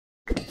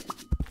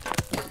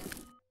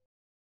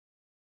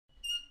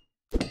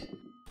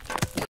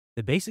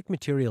The basic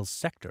materials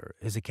sector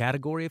is a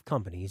category of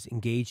companies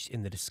engaged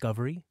in the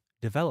discovery,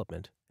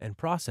 development, and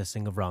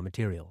processing of raw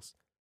materials.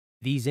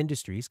 These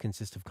industries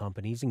consist of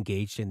companies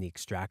engaged in the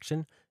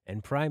extraction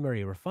and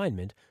primary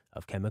refinement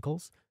of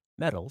chemicals,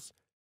 metals,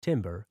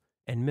 timber,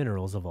 and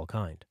minerals of all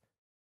kind.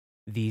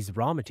 These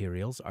raw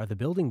materials are the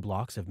building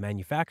blocks of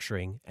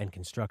manufacturing and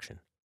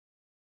construction,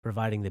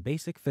 providing the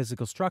basic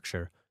physical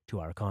structure to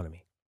our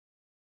economy.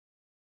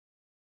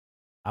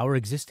 Our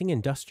existing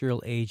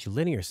industrial age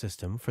linear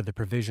system for the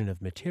provision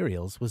of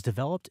materials was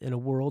developed in a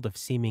world of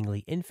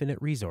seemingly infinite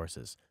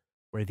resources,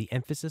 where the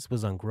emphasis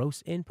was on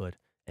gross input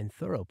and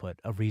throughput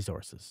of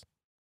resources.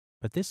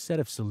 But this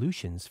set of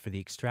solutions for the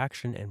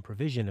extraction and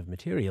provision of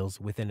materials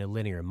within a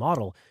linear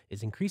model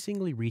is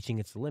increasingly reaching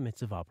its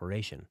limits of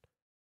operation.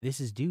 This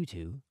is due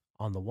to,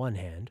 on the one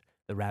hand,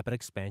 the rapid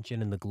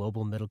expansion in the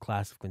global middle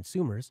class of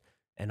consumers,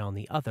 and on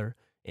the other,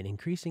 an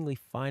increasingly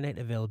finite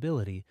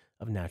availability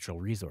of natural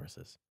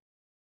resources.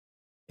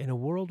 In a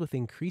world with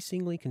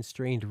increasingly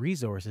constrained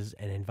resources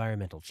and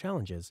environmental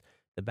challenges,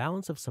 the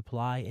balance of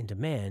supply and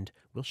demand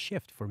will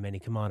shift for many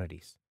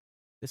commodities.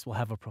 This will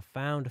have a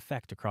profound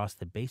effect across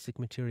the basic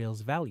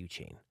materials value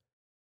chain.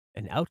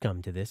 An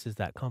outcome to this is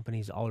that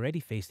companies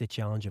already face the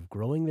challenge of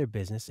growing their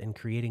business and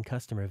creating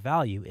customer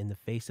value in the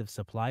face of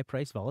supply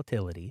price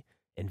volatility,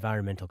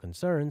 environmental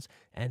concerns,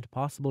 and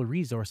possible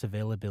resource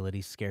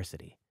availability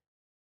scarcity.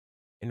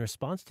 In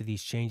response to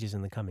these changes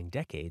in the coming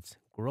decades,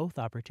 growth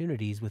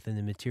opportunities within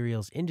the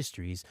materials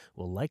industries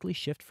will likely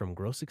shift from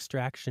gross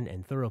extraction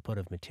and throughput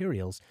of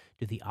materials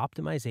to the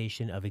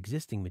optimization of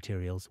existing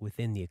materials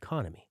within the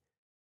economy,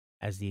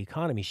 as the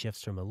economy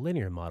shifts from a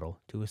linear model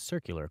to a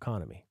circular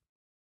economy.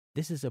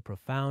 This is a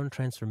profound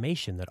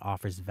transformation that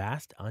offers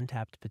vast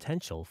untapped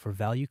potential for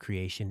value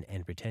creation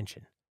and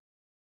retention.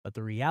 But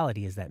the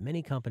reality is that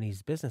many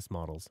companies' business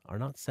models are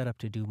not set up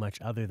to do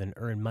much other than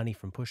earn money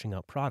from pushing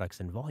out products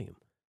in volume.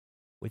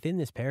 Within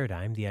this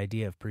paradigm, the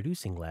idea of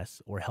producing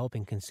less or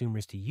helping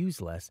consumers to use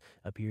less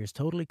appears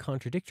totally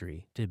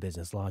contradictory to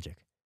business logic.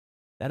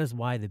 That is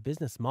why the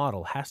business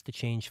model has to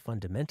change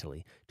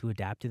fundamentally to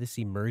adapt to this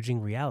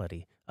emerging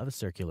reality of a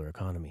circular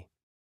economy.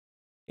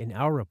 In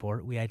our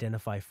report, we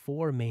identify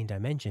four main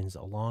dimensions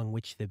along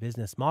which the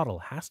business model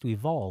has to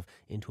evolve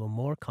into a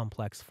more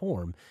complex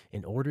form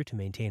in order to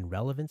maintain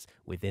relevance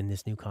within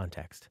this new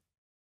context.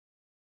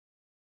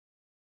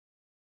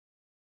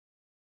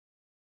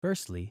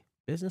 Firstly,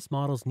 business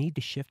models need to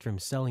shift from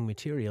selling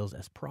materials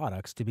as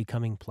products to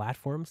becoming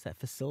platforms that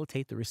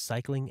facilitate the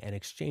recycling and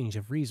exchange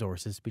of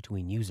resources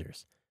between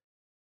users.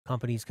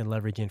 Companies can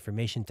leverage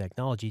information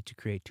technology to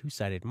create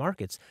two-sided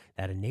markets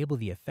that enable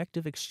the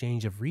effective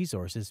exchange of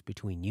resources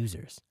between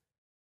users.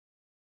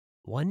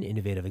 One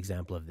innovative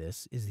example of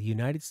this is the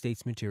United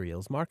States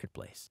Materials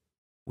Marketplace,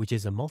 which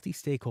is a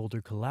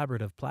multi-stakeholder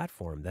collaborative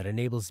platform that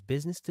enables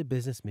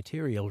business-to-business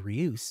material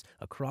reuse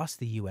across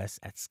the U.S.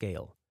 at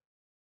scale.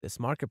 This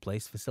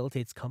marketplace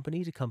facilitates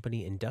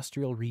company-to-company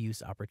industrial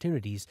reuse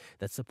opportunities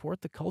that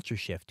support the culture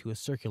shift to a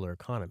circular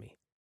economy.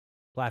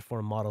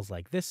 Platform models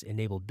like this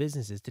enable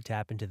businesses to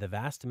tap into the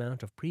vast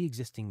amount of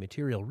pre-existing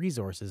material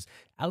resources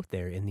out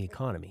there in the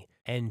economy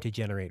and to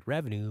generate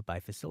revenue by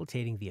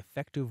facilitating the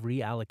effective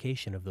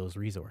reallocation of those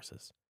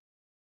resources.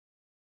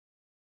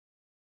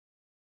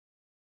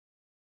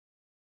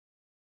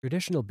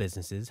 Traditional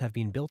businesses have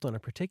been built on a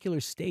particular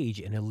stage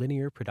in a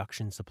linear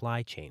production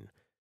supply chain,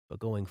 but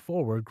going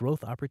forward,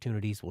 growth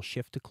opportunities will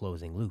shift to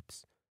closing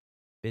loops.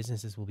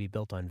 Businesses will be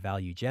built on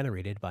value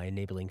generated by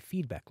enabling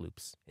feedback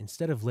loops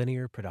instead of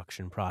linear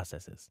production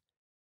processes.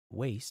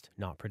 Waste,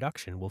 not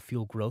production, will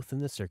fuel growth in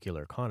the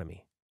circular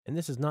economy. And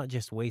this is not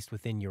just waste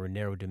within your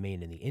narrow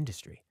domain in the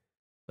industry,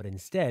 but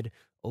instead,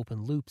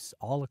 open loops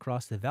all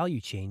across the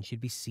value chain should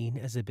be seen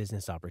as a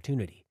business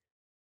opportunity,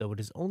 though it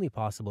is only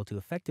possible to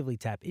effectively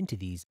tap into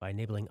these by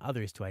enabling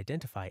others to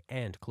identify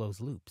and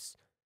close loops.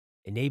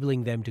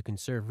 Enabling them to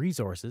conserve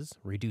resources,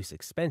 reduce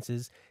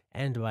expenses,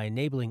 and by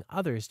enabling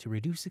others to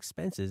reduce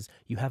expenses,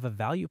 you have a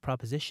value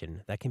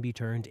proposition that can be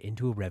turned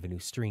into a revenue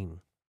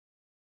stream.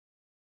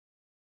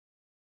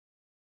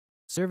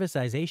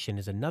 Servicization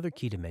is another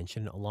key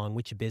dimension along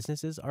which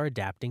businesses are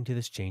adapting to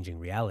this changing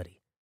reality.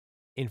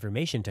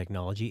 Information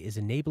technology is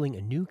enabling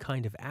a new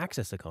kind of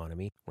access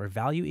economy where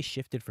value is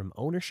shifted from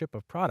ownership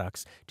of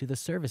products to the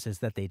services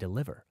that they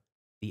deliver.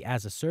 The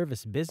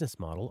as-a-service business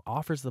model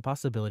offers the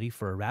possibility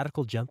for a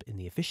radical jump in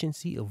the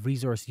efficiency of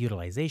resource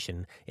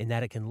utilization in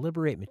that it can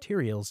liberate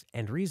materials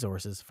and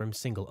resources from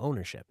single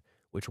ownership,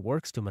 which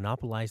works to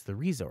monopolize the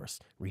resource,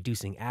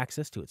 reducing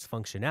access to its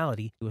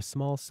functionality to a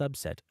small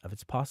subset of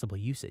its possible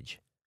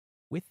usage.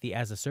 With the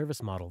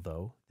as-a-service model,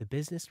 though, the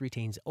business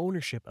retains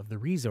ownership of the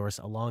resource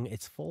along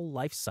its full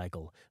life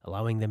cycle,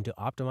 allowing them to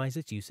optimize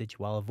its usage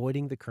while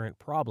avoiding the current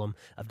problem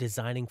of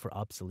designing for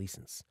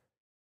obsolescence.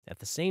 At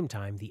the same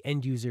time, the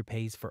end user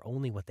pays for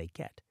only what they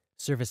get.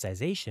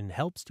 Servicization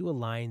helps to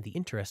align the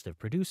interest of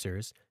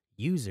producers,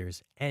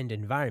 users, and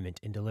environment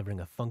in delivering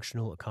a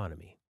functional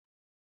economy.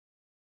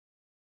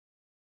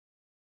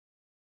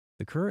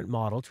 The current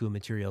model to a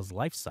material's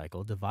life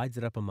cycle divides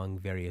it up among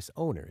various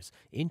owners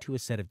into a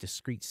set of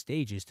discrete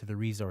stages to the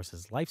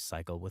resource's life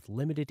cycle with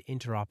limited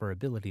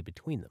interoperability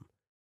between them.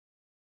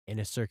 In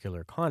a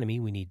circular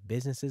economy, we need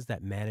businesses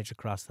that manage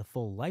across the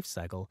full life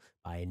cycle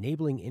by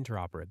enabling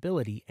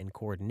interoperability and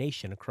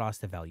coordination across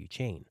the value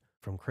chain,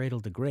 from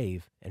cradle to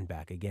grave and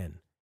back again.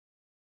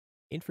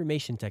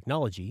 Information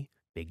technology,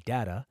 big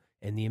data,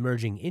 and the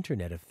emerging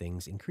Internet of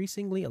Things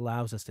increasingly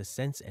allows us to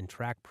sense and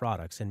track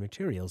products and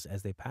materials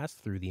as they pass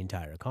through the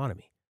entire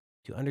economy,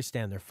 to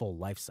understand their full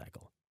life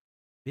cycle.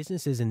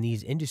 Businesses in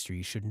these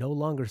industries should no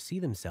longer see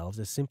themselves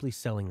as simply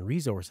selling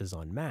resources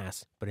en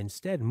masse, but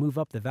instead move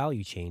up the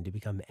value chain to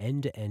become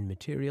end-to-end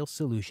material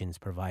solutions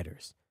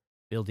providers,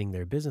 building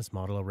their business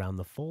model around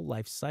the full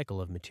life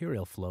cycle of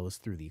material flows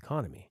through the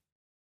economy.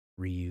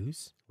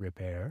 Reuse,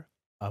 repair,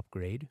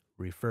 upgrade,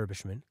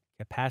 refurbishment,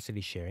 capacity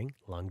sharing,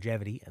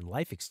 longevity, and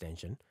life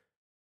extension.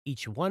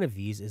 Each one of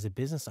these is a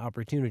business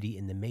opportunity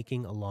in the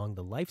making along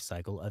the life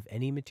cycle of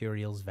any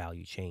material's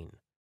value chain.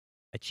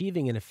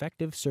 Achieving an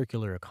effective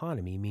circular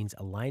economy means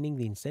aligning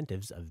the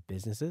incentives of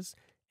businesses,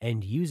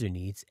 end user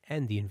needs,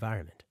 and the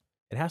environment.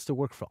 It has to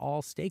work for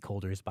all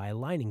stakeholders by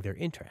aligning their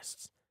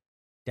interests.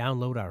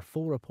 Download our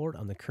full report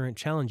on the current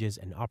challenges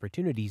and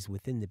opportunities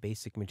within the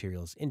basic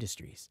materials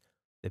industries.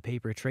 The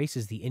paper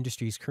traces the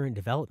industry's current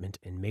development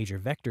and major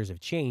vectors of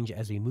change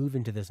as we move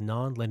into this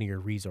non-linear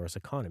resource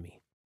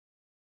economy.